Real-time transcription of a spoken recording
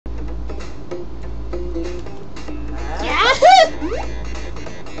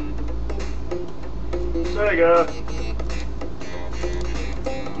Sega.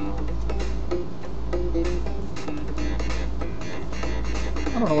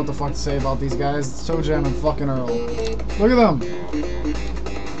 I don't know what the fuck to say about these guys. It's Toejam and fucking Earl. Look at them.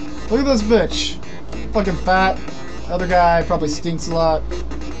 Look at this bitch. Fucking fat. The other guy probably stinks a lot.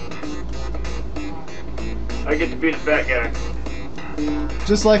 I get to be the fat guy.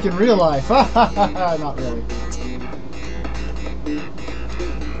 Just like in real life. Ha ha ha ha. Not really.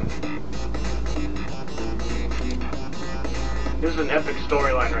 This is an epic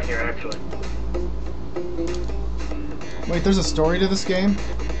storyline right here, actually. Wait, there's a story to this game?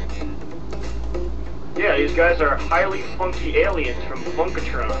 Yeah, these guys are highly funky aliens from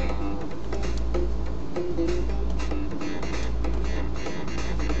Funkatron.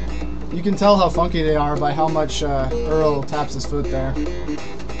 You can tell how funky they are by how much Earl taps his foot there.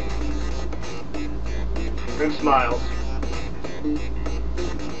 And smiles.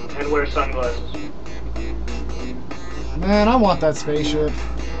 And wears sunglasses. Man, I want that spaceship.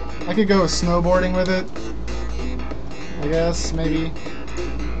 I could go snowboarding with it. I guess, maybe.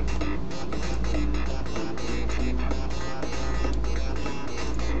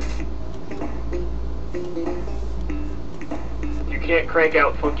 You can't crank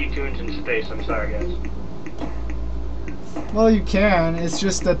out funky tunes in space, I'm sorry guys. Well, you can. It's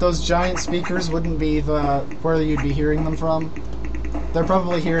just that those giant speakers wouldn't be where you'd be hearing them from. They're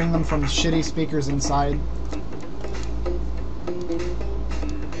probably hearing them from shitty speakers inside.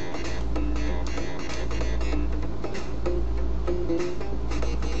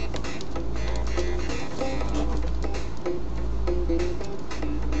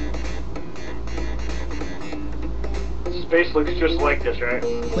 Space looks just like this, right?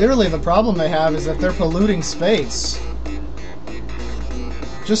 Clearly, the problem they have is that they're polluting space.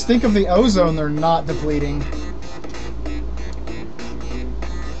 Just think of the ozone they're not depleting.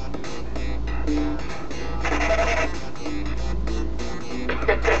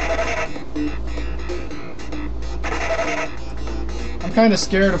 I'm kind of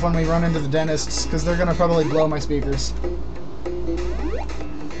scared of when we run into the dentists, because they're going to probably blow my speakers.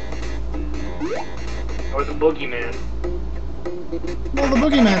 Or the boogeyman. Well, the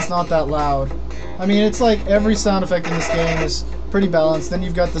boogeyman's not that loud. I mean, it's like every sound effect in this game is pretty balanced. Then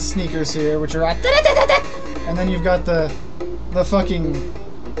you've got the sneakers here, which are at... And then you've got the fucking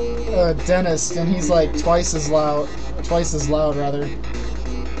dentist, and he's like twice as loud, rather.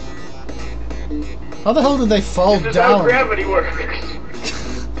 How the hell did they fall This is down? how gravity works.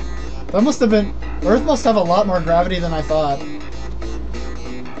 That must have been... Earth must have a lot more gravity than I thought.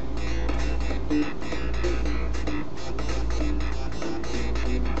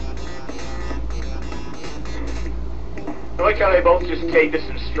 I like how they both just take this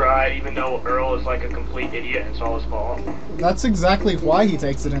in stride, even though Earl is like a complete idiot and it's all his fault. That's exactly why he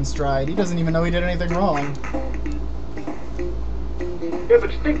takes it in stride. He doesn't even know he did anything wrong. Yeah,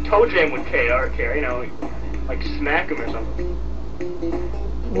 but you think Toejam would care, you know, like smack him or something.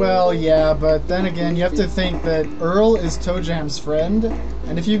 Well, yeah, but then again, you have to think that Earl is Toejam's friend,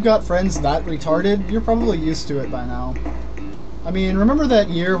 and if you've got friends that retarded, you're probably used to it by now. I mean, remember that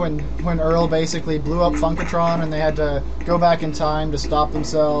year when Earl basically blew up Funkatron and they had to go back in time to stop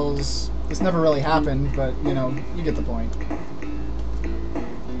themselves? This never really happened, but, you know, you get the point.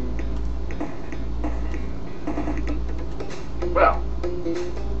 Well,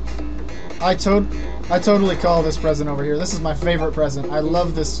 I totally call this present over here. This is my favorite present. I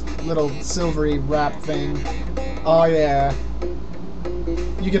love this little silvery wrap thing. Oh yeah.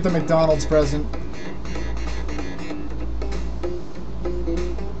 You get the McDonald's present.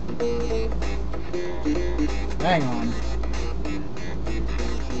 Hang on.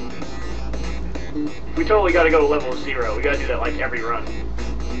 we totally gotta go to level 0. We gotta do that like every run.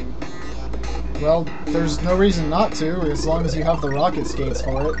 Well, there's no reason not to, as long as you have the rocket skates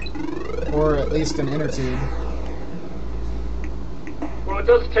for it. Or at least an inner tube. Well, it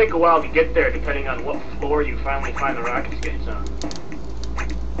does take a while to get there, depending on what floor you finally find the rocket skates on.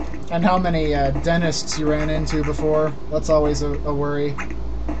 And how many dentists you ran into before. That's always a worry.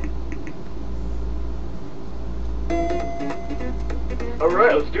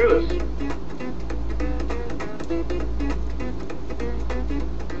 Alright, let's do this.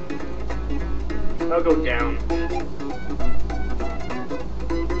 I'll go down.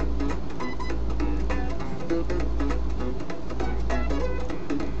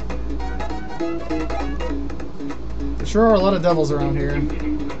 There sure are a lot of devils around here.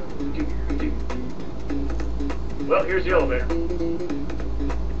 Well, here's the elevator.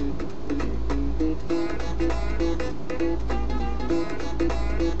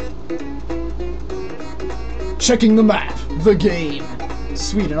 Checking the map. The game.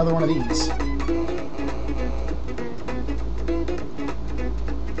 Sweet, another one of these.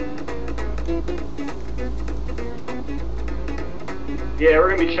 Yeah, we're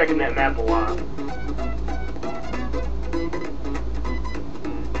gonna be checking that map a lot.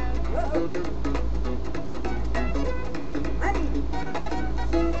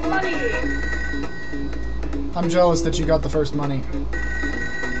 Money! I'm jealous that you got the first money.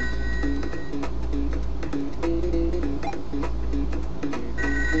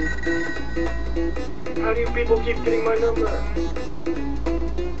 How do you people keep getting my number?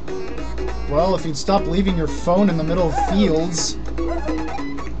 Well, if you'd stop leaving your phone in the middle of fields.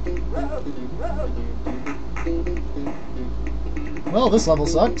 Well, this level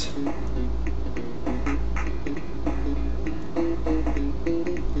sucked.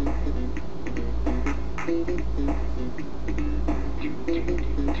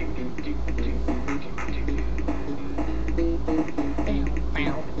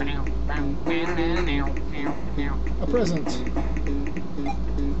 A present.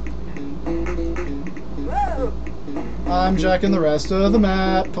 I'm jacking the rest of the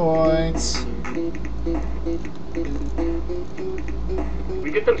map points.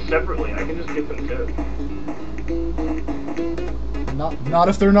 We get them separately. I can just get them too. Not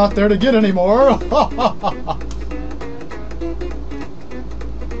if they're not there to get anymore.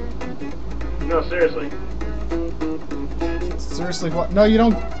 No, seriously. Seriously, what? No, you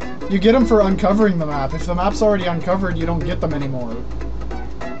don't. You get them for uncovering the map. If the map's already uncovered, you don't get them anymore.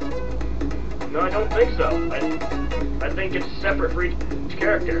 No, I don't think so. I think it's separate for each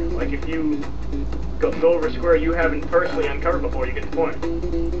character. Like if you go over a square you haven't personally uncovered before, you get the point.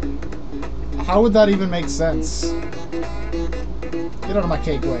 How would that even make sense? Get out of my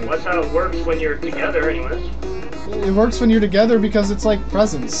cake way. Well, that's how it works when you're together, anyways. It works when you're together because it's like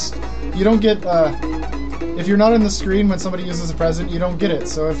presents. You don't get, if you're not in the screen when somebody uses a present, you don't get it.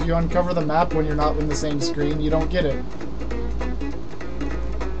 So if you uncover the map when you're not in the same screen, you don't get it.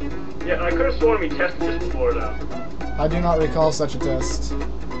 Yeah, I could have sworn we tested this before, though. I do not recall such a test.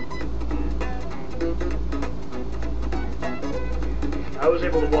 I was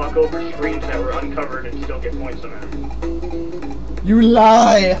able to walk over screens that were uncovered and still get points on it. You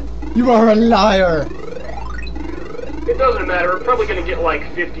lie! You are a liar! It doesn't matter. We're probably going to get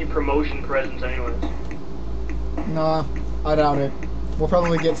like 50 promotion presents anyways. Nah, I doubt it. We'll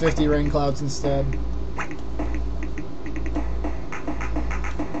probably get 50 rain clouds instead.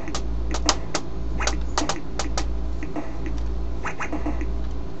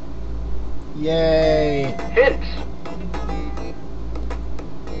 Yay! Hint!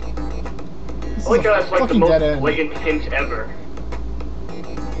 This I like is how a that's like the fucking most dead end. blatant hint ever.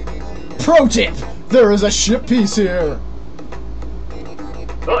 Pro tip! There is a ship piece here!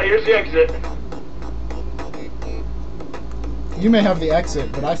 Oh, here's the exit. You may have the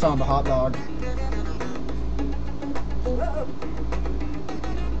exit, but I found a hot dog.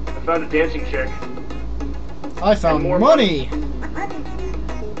 I found a dancing chick. I found more money!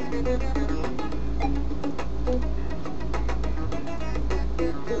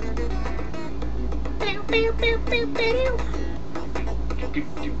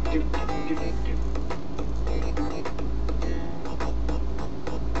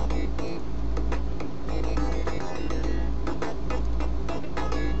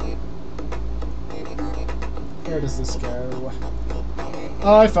 Where does this go?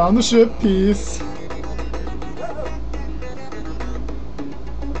 I found the ship piece.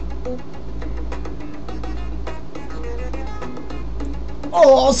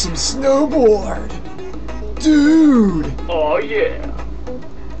 Awesome snowboard! Dude! Oh yeah!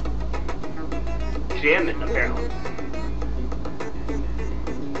 Jamming, apparently.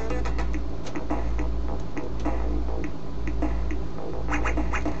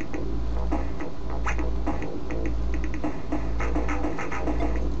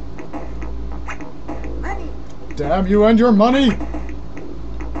 Damn you and your money!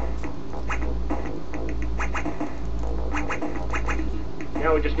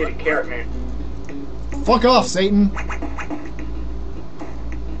 Now we just need a carrot man. Fuck off, Satan!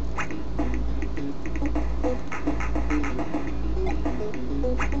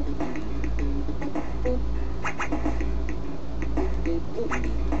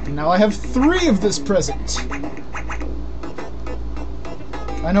 Now I have 3 of this present.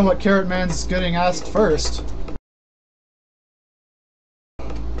 I know what Carrot Man's getting asked first.